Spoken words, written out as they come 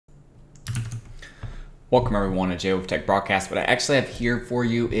Welcome everyone to GeForce Broadcast. What I actually have here for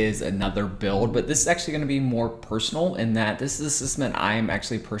you is another build, but this is actually going to be more personal in that this is a system that I am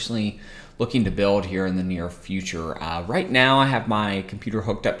actually personally looking to build here in the near future. Right now I have my computer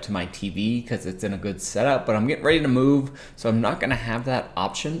hooked up to my TV because it's in a good setup, but I'm getting ready to move, so I'm not going to have that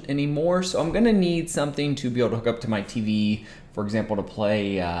option anymore. So I'm going to need something to be able to hook up to my TV, for example, to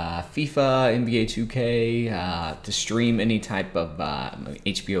play FIFA, NBA 2K, to stream any type of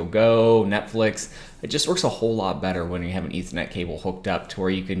HBO Go, Netflix. It just works a whole lot better when you have an Ethernet cable hooked up to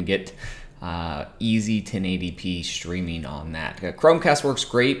where you can get easy 1080p streaming on that. Chromecast works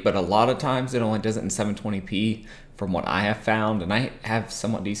great, but a lot of times it only does it in 720p from what I have found, and I have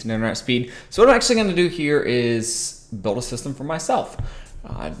somewhat decent internet speed. So what I'm actually going to do here is build a system for myself.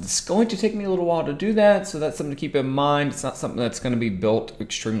 It's going to take me a little while to do that, so that's something to keep in mind. It's not something that's going to be built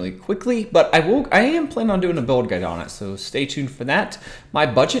extremely quickly, but I am planning on doing a build guide on it, so stay tuned for that. My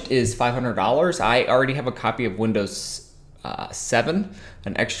budget is $500. I already have a copy of Windows 7,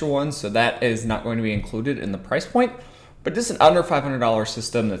 an extra one, so that is not going to be included in the price point. But this is an under $500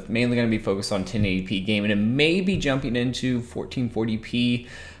 system that's mainly going to be focused on 1080p gaming and maybe jumping into 1440p.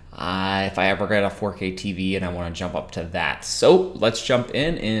 If I ever get a 4K TV and I want to jump up to that. So let's jump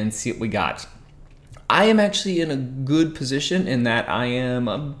in and see what we got. I am actually in a good position in that I am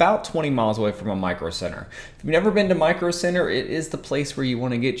about 20 miles away from a Micro Center. If you've never been to Micro Center, it is the place where you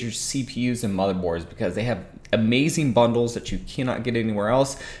want to get your CPUs and motherboards because they have amazing bundles that you cannot get anywhere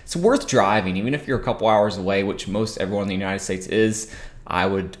else. It's worth driving, even if you're a couple hours away, which most everyone in the United States is. I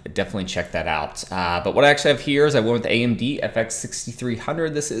would definitely check that out. But what I actually have here is I went with the AMD FX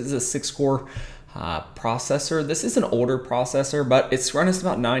 6300. This is a 6-core processor. This is an older processor, but it's running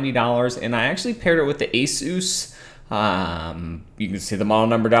about $90, and I actually paired it with the Asus. You can see the model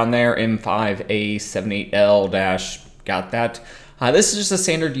number down there, M5A78L- got that. This is just a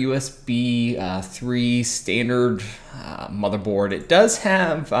standard USB 3 standard motherboard. It does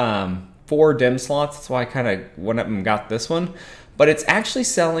have 4 DIMM slots, that's why I kind of went up and got this one. But it's actually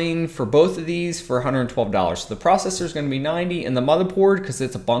selling for both of these for $112. So the processor is going to be $90, and the motherboard, because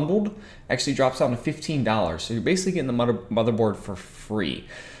it's bundled, actually drops down to $15. So you're basically getting the motherboard for free.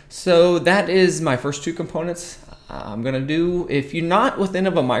 So that is my first two components I'm going to do. If you're not within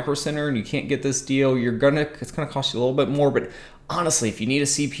of a Micro Center and you can't get this deal, it's going to cost you a little bit more. But honestly, if you need a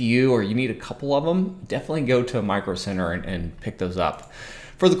CPU or you need a couple of them, definitely go to a Micro Center and pick those up.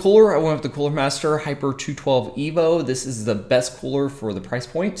 For the cooler, I went with the Cooler Master Hyper 212 Evo. This is the best cooler for the price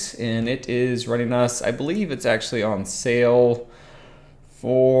point, and it is running us, I believe it's actually on sale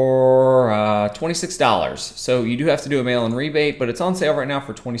for $26. So you do have to do a mail-in rebate, but it's on sale right now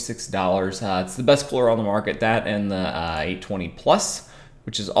for $26. It's the best cooler on the market, that and the 820 Plus,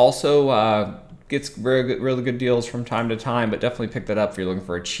 which is also gets really good deals from time to time, but definitely pick that up if you're looking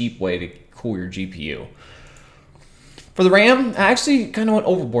for a cheap way to cool your GPU. For the RAM, I actually kind of went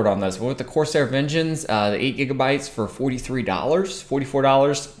overboard on this. With the Corsair Vengeance, the 8 gigabytes for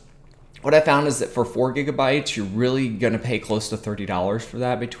 $44. What I found is that for 4 gigabytes, you're really going to pay close to $30 for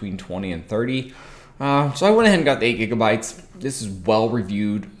that, between 20 and 30. So I went ahead and got the 8 gigabytes. This is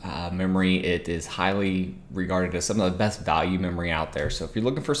well-reviewed memory. It is highly regarded as some of the best value memory out there. So if you're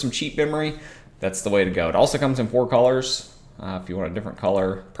looking for some cheap memory, that's the way to go. It also comes in 4 colors. If you want a different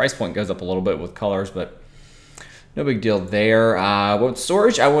color, price point goes up a little bit with colors, but no big deal there. With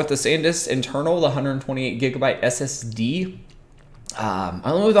storage, I went with the SanDisk internal, the 128 gigabyte SSD. I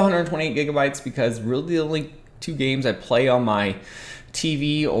only went with 128 gigabytes because really the only 2 games I play on my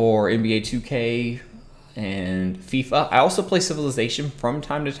TV or NBA 2K and FIFA. I also play Civilization from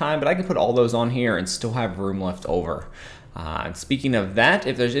time to time, but I can put all those on here and still have room left over. Speaking of that,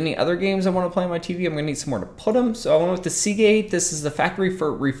 if there's any other games I want to play on my TV, I'm going to need somewhere to put them. So I went with the Seagate. This is the factory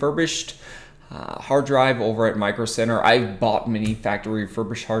refurbished hard drive over at Micro Center. I've bought many factory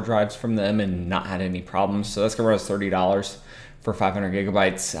refurbished hard drives from them and not had any problems. So that's going to run us $30 for 500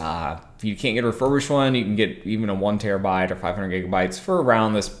 gigabytes. If you can't get a refurbished one, you can get even a 1 terabyte or 500 gigabytes for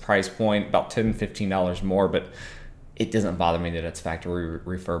around this price point, about $10, $15 more, but it doesn't bother me that it's factory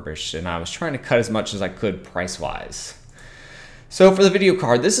refurbished. And I was trying to cut as much as I could price-wise. So for the video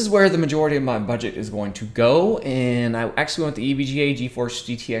card, this is where the majority of my budget is going to go, and I actually went the EVGA GeForce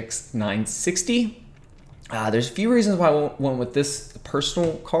GTX 960. There's a few reasons why I went with this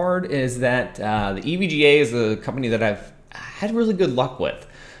personal card, is that the EVGA is a company that I've had really good luck with.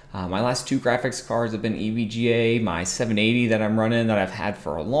 My last 2 graphics cards have been EVGA. My 780 that I'm running, that I've had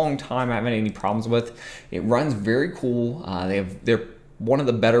for a long time, I haven't had any problems with. It runs very cool. They're one of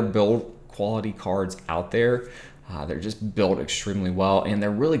the better build quality cards out there. They're just built extremely well, and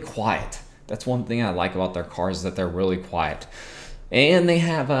they're really quiet. That's one thing I like about their cars, is that they're really quiet. And they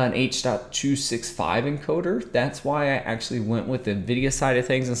have an H.265 encoder. That's why I actually went with the NVIDIA side of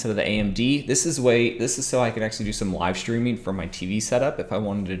things instead of the AMD. This is so I can actually do some live streaming from my TV setup if I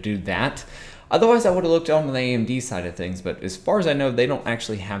wanted to do that. Otherwise, I would have looked on the AMD side of things, but as far as I know, they don't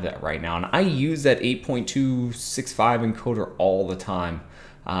actually have that right now. And I use that 8.265 encoder all the time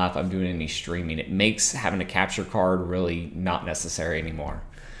if I'm doing any streaming. It makes having a capture card really not necessary anymore.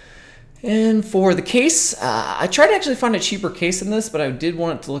 And for the case, I tried to actually find a cheaper case than this, but I did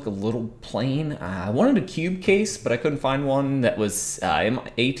want it to look a little plain. I wanted a cube case, but I couldn't find one that was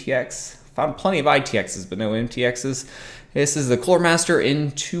ATX. Found plenty of ITXs, but no MTXs. This is the Chlormaster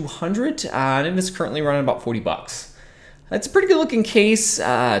N200, and it is currently running about 40 bucks. It's a pretty good looking case.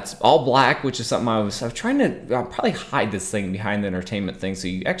 It's all black, which is something I was trying to probably hide this thing behind the entertainment thing, so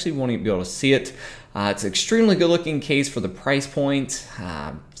you actually won't even be able to see it. It's an extremely good looking case for the price point.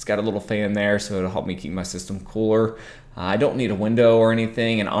 It's got a little fan there, so it'll help me keep my system cooler. I don't need a window or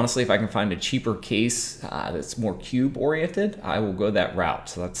anything, and honestly, if I can find a cheaper case that's more cube oriented, I will go that route.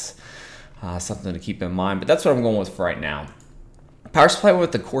 So that's something to keep in mind, but that's what I'm going with for right now. Power supply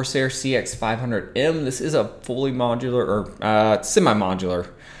with the Corsair CX500M. This is a fully modular or semi-modular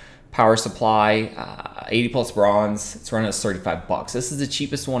power supply, 80 plus bronze. It's running at 35 bucks. This is the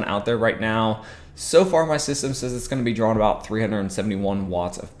cheapest one out there right now. So far, my system says it's going to be drawing about 371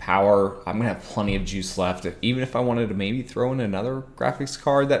 watts of power. I'm going to have plenty of juice left. Even if I wanted to maybe throw in another graphics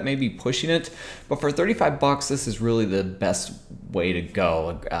card, that may be pushing it. But for 35 bucks, this is really the best way to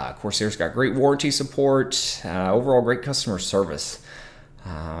go. Corsair's got great warranty support, overall great customer service.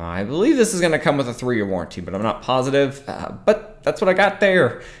 I believe this is going to come with a 3-year warranty, but I'm not positive. But that's what I got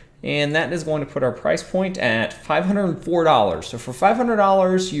there. And that is going to put our price point at $504. So for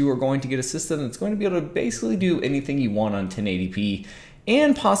 $500, you are going to get a system that's going to be able to basically do anything you want on 1080p.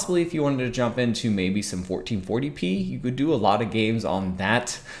 And possibly if you wanted to jump into maybe some 1440p, you could do a lot of games on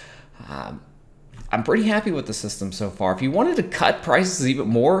that. I'm pretty happy with the system so far. If you wanted to cut prices even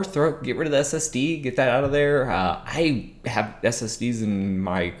more, get rid of the SSD, get that out of there. I have SSDs in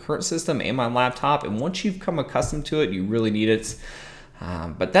my current system and my laptop, and once you've become accustomed to it, you really need it.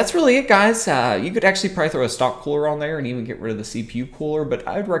 But that's really it, guys. You could actually probably throw a stock cooler on there and even get rid of the CPU cooler, but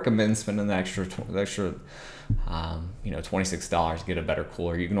I'd recommend spending the extra $26 to get a better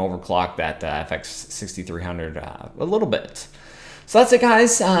cooler. You can overclock that FX 6300 a little bit. So that's it,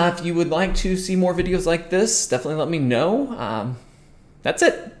 guys. If you would like to see more videos like this, definitely let me know. That's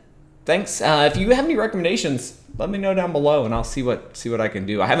it. Thanks. If you have any recommendations, let me know down below, and I'll see what I can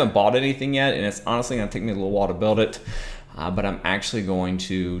do. I haven't bought anything yet, and it's honestly going to take me a little while to build it. But I'm actually going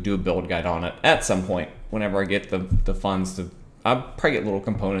to do a build guide on it at some point whenever I get the funds to. I'll probably get little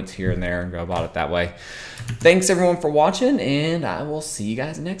components here and there and go about it that way. Thanks everyone for watching, and I will see you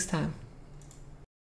guys next time.